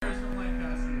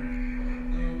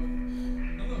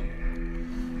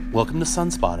Welcome to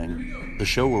Sunspotting, the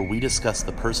show where we discuss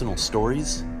the personal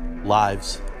stories,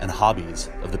 lives, and hobbies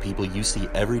of the people you see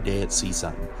every day at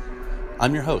CSUN.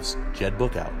 I'm your host, Jed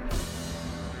Bookout.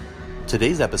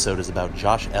 Today's episode is about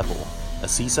Josh Epple, a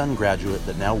CSUN graduate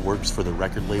that now works for the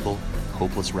record label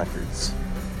Hopeless Records.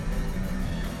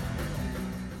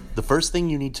 The first thing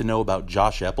you need to know about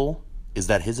Josh Epple is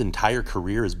that his entire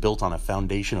career is built on a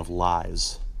foundation of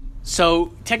lies.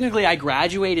 So technically I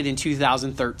graduated in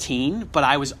 2013, but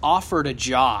I was offered a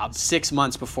job 6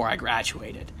 months before I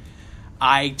graduated.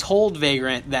 I told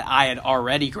Vagrant that I had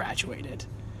already graduated.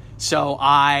 So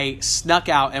I snuck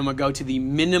out and would go to the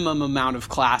minimum amount of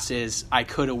classes I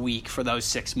could a week for those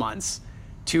 6 months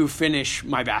to finish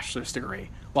my bachelor's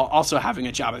degree, while also having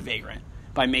a job at Vagrant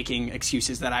by making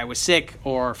excuses that I was sick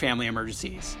or family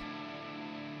emergencies.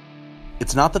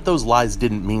 It's not that those lies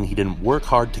didn't mean he didn't work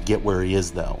hard to get where he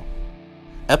is, though.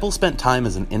 Epple spent time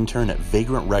as an intern at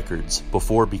Vagrant Records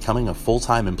before becoming a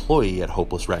full-time employee at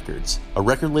Hopeless Records, a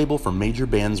record label for major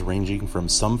bands ranging from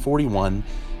Sum 41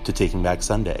 to Taking Back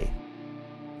Sunday.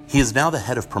 He is now the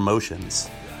head of promotions,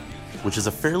 which is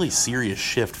a fairly serious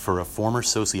shift for a former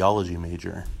sociology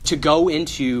major. To go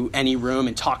into any room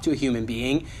and talk to a human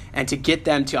being and to get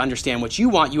them to understand what you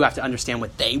want, you have to understand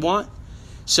what they want.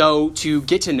 So to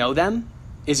get to know them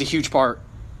is a huge part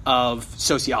of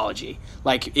sociology.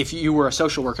 Like if you were a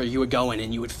social worker, you would go in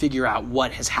and you would figure out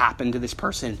what has happened to this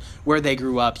person, where they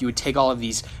grew up. You would take all of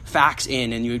these facts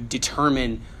in and you would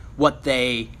determine what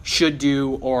they should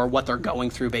do or what they're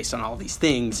going through based on all of these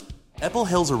things. Epple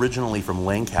hails originally from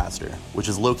Lancaster, which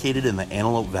is located in the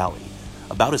Antelope Valley,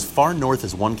 about as far north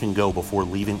as one can go before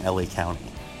leaving LA County.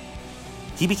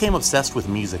 He became obsessed with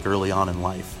music early on in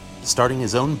life, starting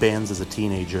his own bands as a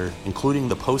teenager, including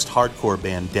the post-hardcore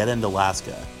band Dead End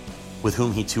Alaska, with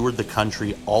whom he toured the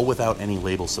country all without any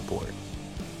label support.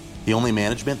 The only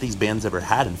management these bands ever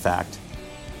had, in fact,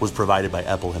 was provided by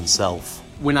Epple himself.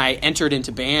 When I entered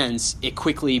into bands, it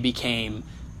quickly became,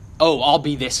 I'll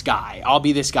be this guy. I'll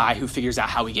be this guy who figures out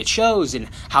how we get shows and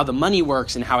how the money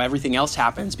works and how everything else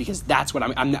happens, because that's what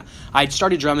I'm not. I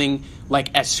started drumming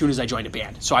like as soon as I joined a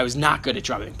band, so I was not good at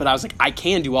drumming, but I was like, I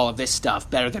can do all of this stuff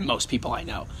better than most people I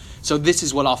know. So this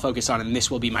is what I'll focus on, and this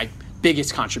will be my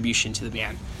biggest contribution to the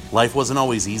band. Life wasn't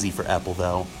always easy for Epple,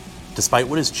 though, despite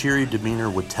what his cheery demeanor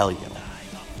would tell you.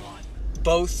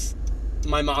 Both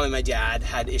my mom and my dad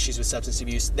had issues with substance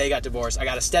abuse. They got divorced. I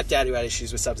got a stepdad who had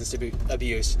issues with substance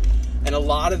abuse. And a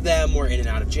lot of them were in and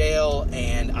out of jail,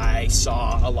 and I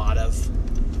saw a lot of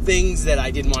things that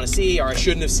I didn't want to see or I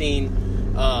shouldn't have seen.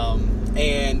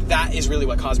 And that is really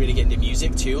what caused me to get into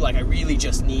music, too. Like, I really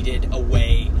just needed a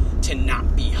way to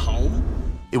not be home.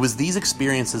 It was these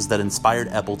experiences that inspired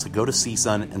Epple to go to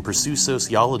CSUN and pursue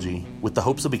sociology with the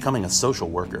hopes of becoming a social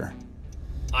worker.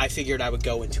 I figured I would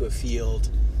go into a field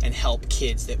and help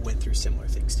kids that went through similar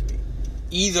things to me.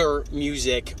 Either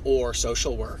music or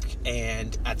social work.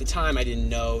 And at the time, I didn't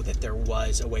know that there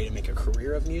was a way to make a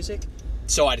career of music,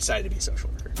 so I decided to be a social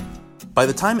worker. By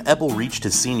the time Epple reached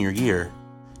his senior year,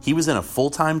 he was in a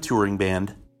full-time touring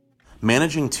band,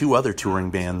 managing 2 other touring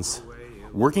bands,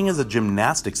 working as a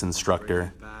gymnastics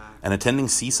instructor, and attending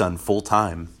CSUN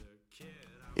full-time.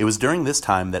 It was during this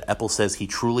time that Epple says he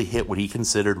truly hit what he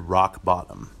considered rock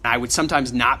bottom. I would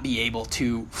sometimes not be able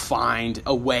to find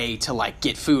a way to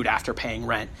get food after paying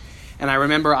rent. And I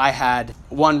remember I had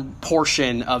one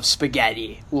portion of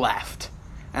spaghetti left.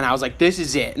 And I was like, this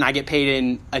is it. And I get paid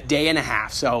in a day and a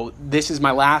half. So this is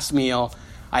my last meal.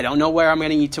 I don't know where I'm going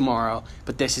to eat tomorrow,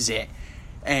 but this is it.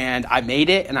 And I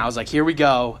made it, and I was like, here we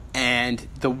go. And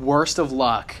the worst of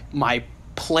luck, my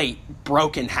plate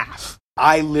broke in half.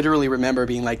 I literally remember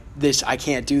being like, I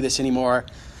can't do this anymore.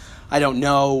 I don't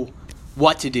know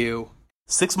what to do.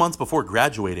 6 months before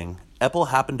graduating, Epple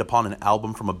happened upon an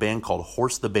album from a band called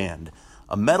Horse the Band,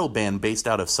 a metal band based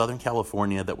out of Southern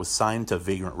California that was signed to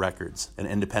Vagrant Records, an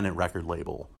independent record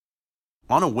label.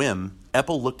 On a whim,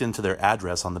 Epple looked into their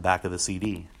address on the back of the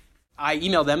CD. I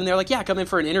emailed them, and they're like, yeah, come in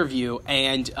for an interview.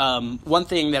 And one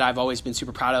thing that I've always been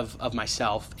super proud of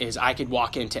myself is I could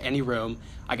walk into any room,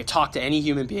 I could talk to any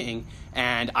human being,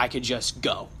 and I could just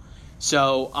go.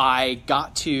 So I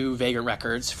got to Vagrant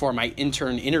Records for my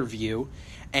intern interview,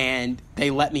 and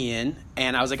they let me in.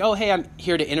 And I was like, oh, hey, I'm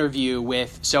here to interview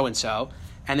with so-and-so.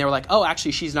 And they were like, oh,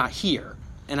 actually, she's not here.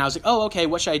 And I was like, oh, okay,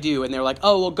 what should I do? And they were like,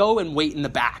 oh, well, go and wait in the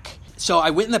back. So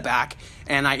I went in the back,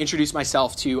 and I introduced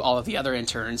myself to all of the other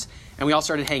interns, and we all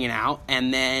started hanging out,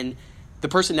 and then the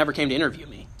person never came to interview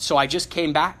me. So I just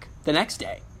came back the next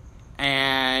day,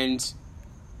 and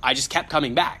I just kept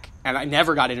coming back, and I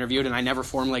never got interviewed, and I never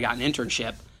formally got an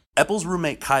internship. Epple's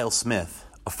roommate Kyle Smith,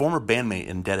 a former bandmate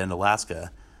in Dead End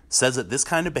Alaska, says that this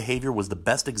kind of behavior was the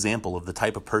best example of the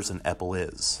type of person Epple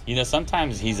is.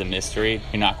 Sometimes he's a mystery.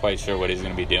 You're not quite sure what he's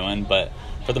going to be doing, but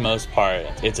for the most part,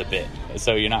 it's a bit.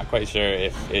 So you're not quite sure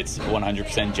if it's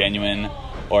 100% genuine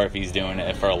or if he's doing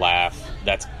it for a laugh.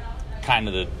 That's kind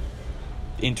of the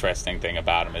interesting thing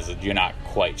about him, is that you're not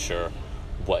quite sure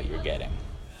what you're getting.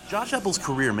 Josh Epple's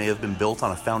career may have been built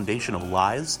on a foundation of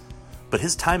lies, but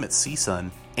his time at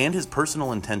CSUN and his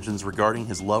personal intentions regarding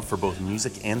his love for both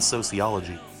music and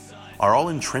sociology are all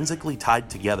intrinsically tied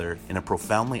together in a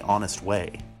profoundly honest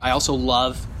way. I also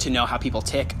love to know how people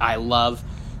tick. I love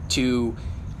to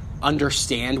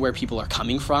understand where people are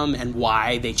coming from and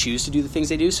why they choose to do the things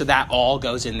they do. So that all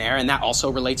goes in there, and that also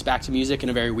relates back to music in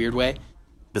a very weird way.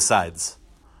 Besides,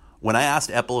 when I asked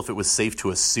Epple if it was safe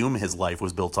to assume his life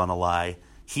was built on a lie,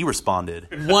 he responded,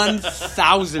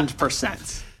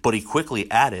 1,000%. But he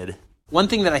quickly added, one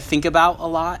thing that I think about a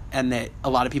lot, and that a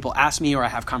lot of people ask me or I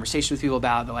have conversations with people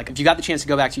about, they're like, if you got the chance to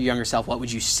go back to your younger self, what would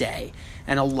you say?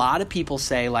 And a lot of people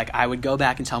say, like, I would go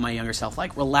back and tell my younger self,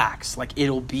 like, relax, like,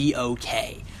 it'll be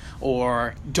okay.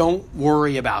 Or don't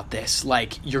worry about this,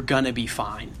 like, you're gonna be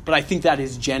fine. But I think that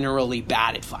is generally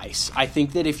bad advice. I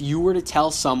think that if you were to tell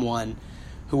someone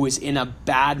who was in a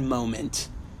bad moment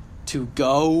to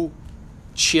go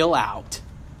chill out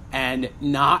and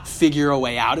not figure a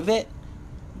way out of it,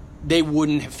 they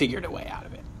wouldn't have figured a way out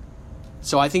of it.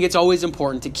 So I think it's always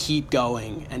important to keep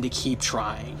going and to keep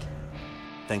trying.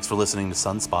 Thanks for listening to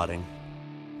Sunspotting.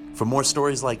 For more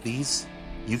stories like these,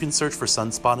 you can search for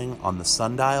Sunspotting on the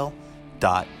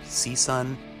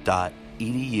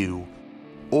sundial.csun.edu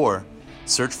or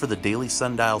search for the Daily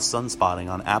Sundial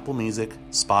Sunspotting on Apple Music,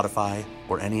 Spotify,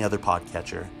 or any other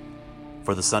podcatcher.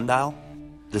 For the Sundial,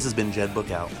 this has been Jed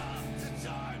Bookout.